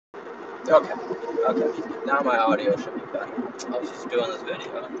Okay, okay. Now my audio should be better. I was just doing this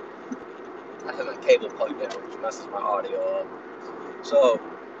video. I have my cable plugged in, which messes my audio up. So,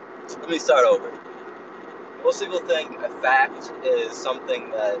 let me start over. Most people think a fact is something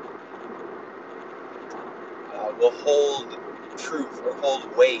that will hold truth or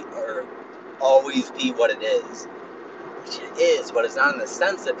hold weight or always be what it is. Which it is, but it's not in the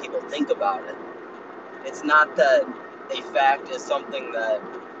sense that people think about it. It's not that a fact is something that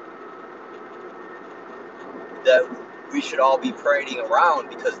we should all be parading around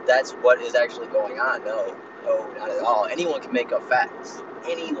because that's what is actually going on. No, not at all. Anyone can make up facts.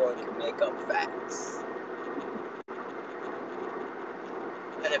 Anyone can make up facts.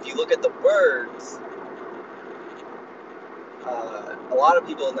 And if you look at the words, a lot of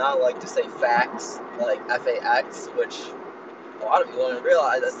people now like to say facts, like F-A-X, which a lot of people don't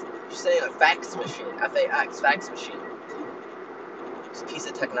realize that's you're saying a fax machine, F-A-X, fax machine. It's a piece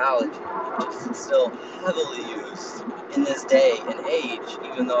of technology which is still heavily used in this day and age,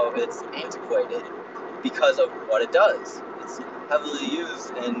 even though it's antiquated because of what it does. It's heavily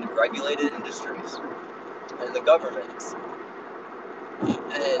used in regulated industries and the governments.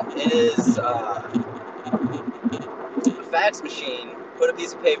 And it is a fax machine, put a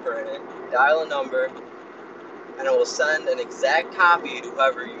piece of paper in it, dial a number, and it will send an exact copy to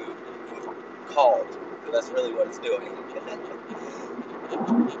whoever you called. So that's really what it's doing.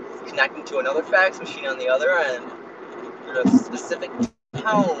 It's connecting to another fax machine on the other end through a specific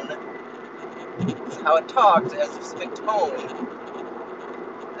tone. It's how it talks, it has a specific tone,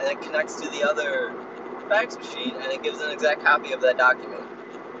 and it connects to the other fax machine, and it gives an exact copy of that document.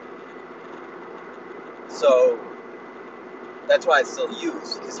 So that's why it's still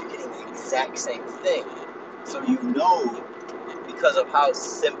used, because you're getting the exact same thing. So you know, because of how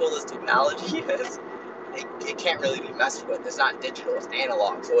simple this technology is, it can't really be messed with. It's not digital, it's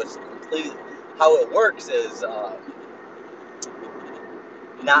analog. So it's completely, how it works is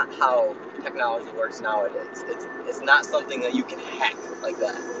not how technology works nowadays. It's not something that you can hack like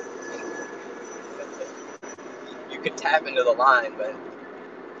that. You could tap into the line, but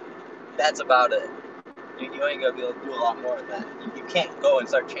that's about it. You ain't gonna be able to do a lot more than that. You can't go and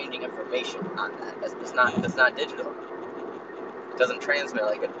start changing information on that. That's not digital. It doesn't transmit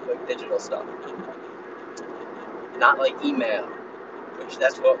like digital stuff. Not like email, which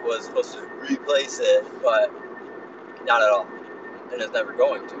that's what was supposed to replace it, but not at all. And it's never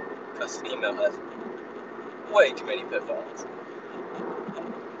going to, because email has way too many pitfalls.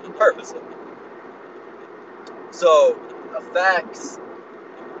 Purposely. So, a fax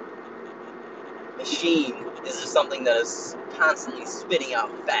machine is just something that is constantly spitting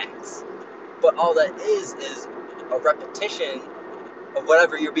out facts. But all that is a repetition of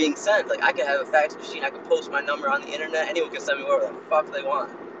whatever you're being sent. Like, I can have a fax machine, I can post my number on the internet, anyone can send me whatever the fuck they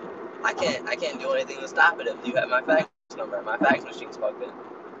want. I can't do anything to stop it if you have my fax number and my fax machine's plugged in.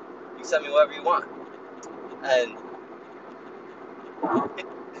 You can send me whatever you want. And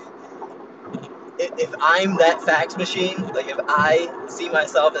if I'm that fax machine, like if I see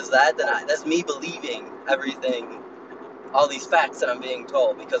myself as that, then that's me believing everything, all these facts that I'm being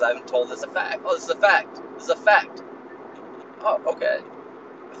told because I'm told it's a fact. Oh, this is a fact. This is a fact. Oh, okay.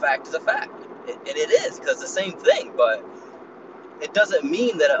 A fact is a fact. It is, because it's the same thing, but it doesn't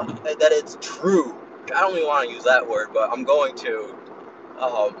mean that it's true. I don't even want to use that word, but I'm going to,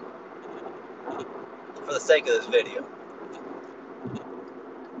 for the sake of this video.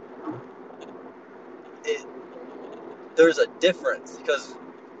 There's a difference, because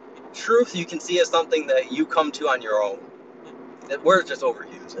truth you can see as something that you come to on your own. That word's just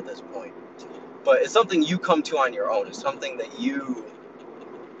overused at this point. But it's something you come to on your own. It's something that you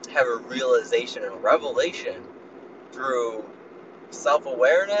have a realization and a revelation through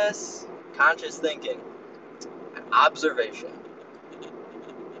self-awareness, conscious thinking, and observation.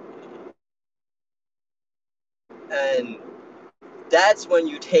 And that's when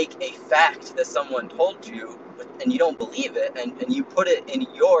you take a fact that someone told you and you don't believe it, and you put it in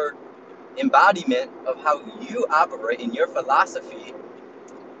your embodiment of how you operate in your philosophy,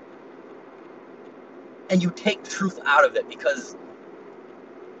 and you take the truth out of it, because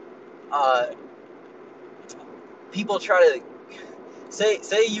people try to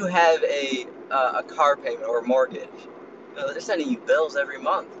say you have a car payment or a mortgage. They're sending you bills every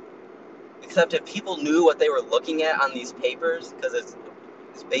month. Except if people knew what they were looking at on these papers, because it's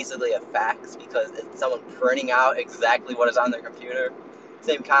basically a fax, because it's someone printing out exactly what is on their computer.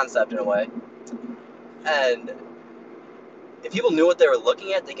 Same concept in a way. And if people knew what they were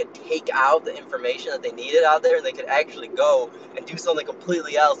looking at, they could take out the information that they needed out there, and they could actually go and do something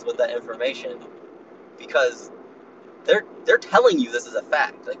completely else with that information, because they're They're telling you this is a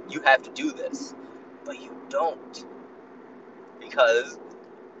fact. Like, you have to do this. But you don't. Because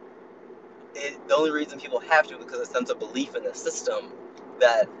the only reason people have to is because of a sense of belief in the system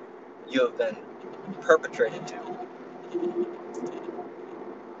that you have been perpetrated to.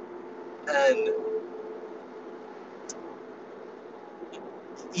 And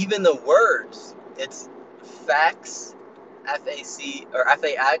even the words, it's fax, F-A-C, or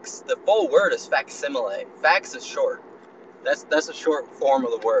F-A-X, the full word is facsimile. Fax is short. That's a short form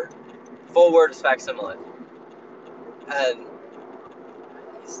of the word. Full word is facsimile. And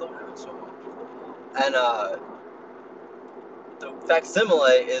the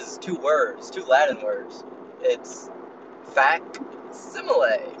facsimile is two words, two Latin words. It's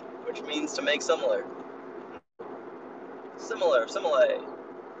facsimile, which means to make similar. Simile.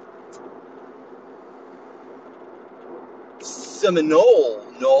 Seminole.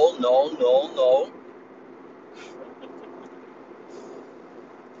 No.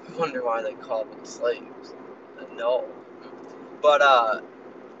 I wonder why they call them slaves. No. But,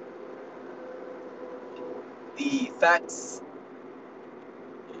 the facsimile,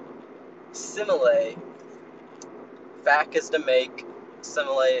 fac is to make,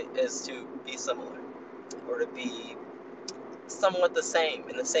 simile is to be similar, or to be somewhat the same,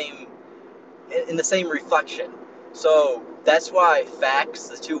 in the same reflection. So that's why fax,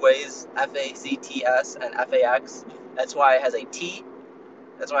 the two ways, F-A-C-T-S and F-A-X, that's why it has a T,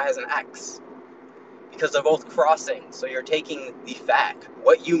 that's why it has an X. Because they're both crossing. So you're taking the fac,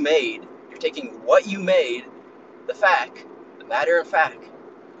 what you made, the fac, the matter of fact,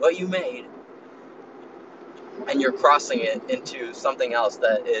 what you made, and you're crossing it into something else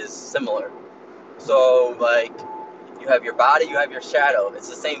that is similar. So, like, you have your body, you have your shadow. It's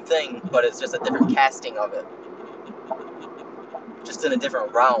the same thing, but it's just a different casting of it. Just in a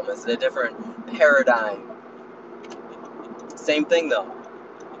different realm. It's in a different paradigm. Same thing, though.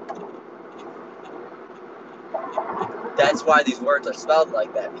 That's why these words are spelled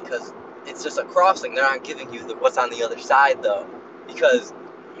like that, because it's just a crossing. They're not giving you what's on the other side, though. Because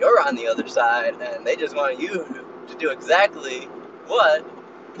you're on the other side, and they just want you to do exactly what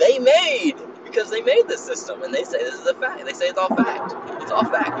they made. Because they made this system, and they say this is a fact. They say it's all fact. It's all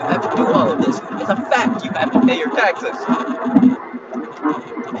fact. You have to do all of this. It's a fact. You have to pay your taxes.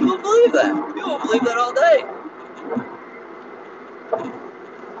 People believe that. People believe that all day.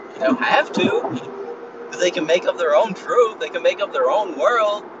 They don't have to. Because they can make up their own truth. They can make up their own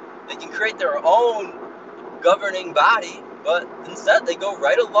world. They can create their own governing body. But instead, they go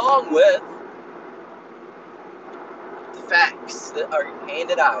right along with the facts that are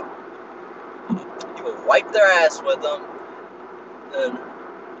handed out. People wipe their ass with them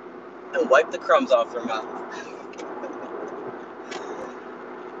and wipe the crumbs off their mouth.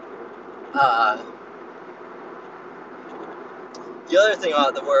 The other thing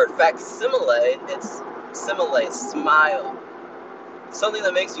about the word facsimile, it's simile, smile. Something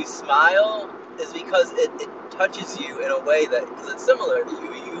that makes you smile is because it touches you in a way that, because it's similar to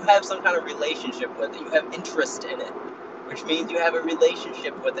you. You have some kind of relationship with it. You have interest in it, which means you have a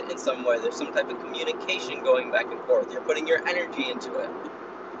relationship with it in some way. There's some type of communication going back and forth. You're putting your energy into it.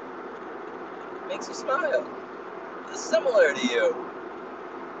 It makes you smile. It's similar to you.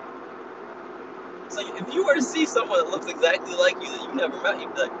 So if you were to see someone that looks exactly like you that you've never met,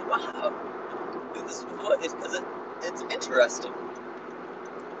 you'd be like, wow, this is what it's because it's interesting.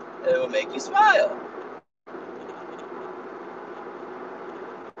 And it will make you smile.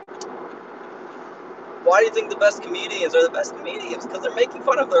 Why do you think the best comedians are the best comedians? Because they're making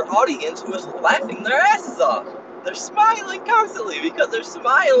fun of their audience who is laughing their asses off. They're smiling constantly because they're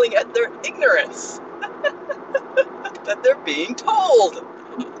smiling at their ignorance that they're being told.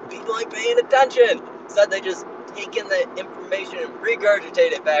 People ain't paying attention. Instead, they just take in the information and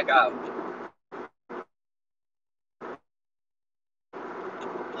regurgitate it back out.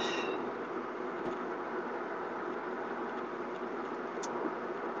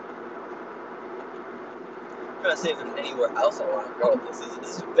 I'm trying to see if there's anywhere else I want to go with this.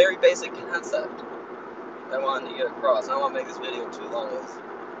 This is a very basic concept I wanted to get across. I don't want to make this video too long.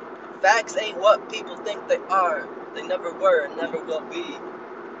 Facts ain't what people think they are. They never were and never will be.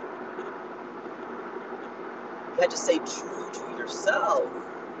 You have to stay true to yourself.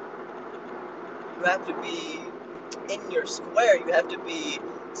 You have to be in your square. You have to be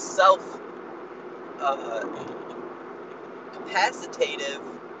self-capacitative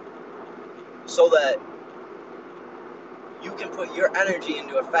so that you can put your energy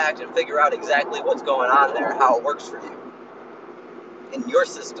into a fact and figure out exactly what's going on there, how it works for you in your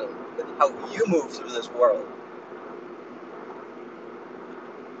system, how you move through this world.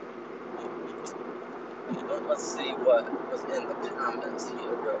 let's see what was in the comments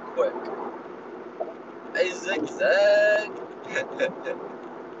here real quick. Hey, Zigzag.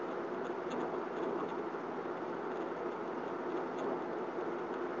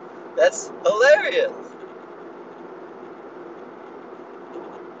 That's hilarious.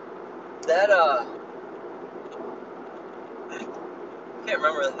 That I can't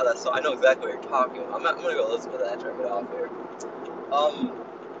remember how that song. I know exactly what you're talking about. I'm gonna go listen to that after I get off here.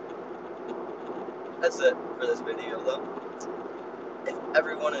 That's it for this video though. If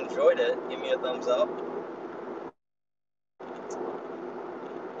everyone enjoyed it, give me a thumbs up.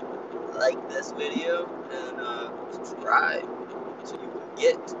 Like this video and subscribe so you can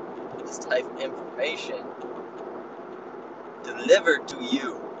get this type of information delivered to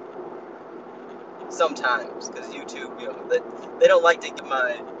you. Sometimes, because YouTube, they don't like to give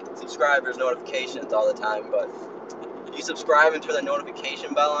my subscribers notifications all the time, but if you subscribe and turn the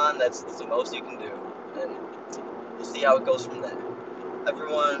notification bell on, that's the most you can do, and we'll see how it goes from there.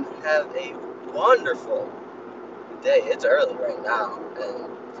 Everyone have a wonderful day. It's early right now, and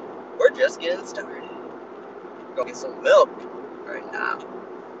we're just getting started. Go get some milk right now,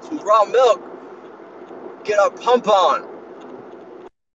 some raw milk. Get our pump on.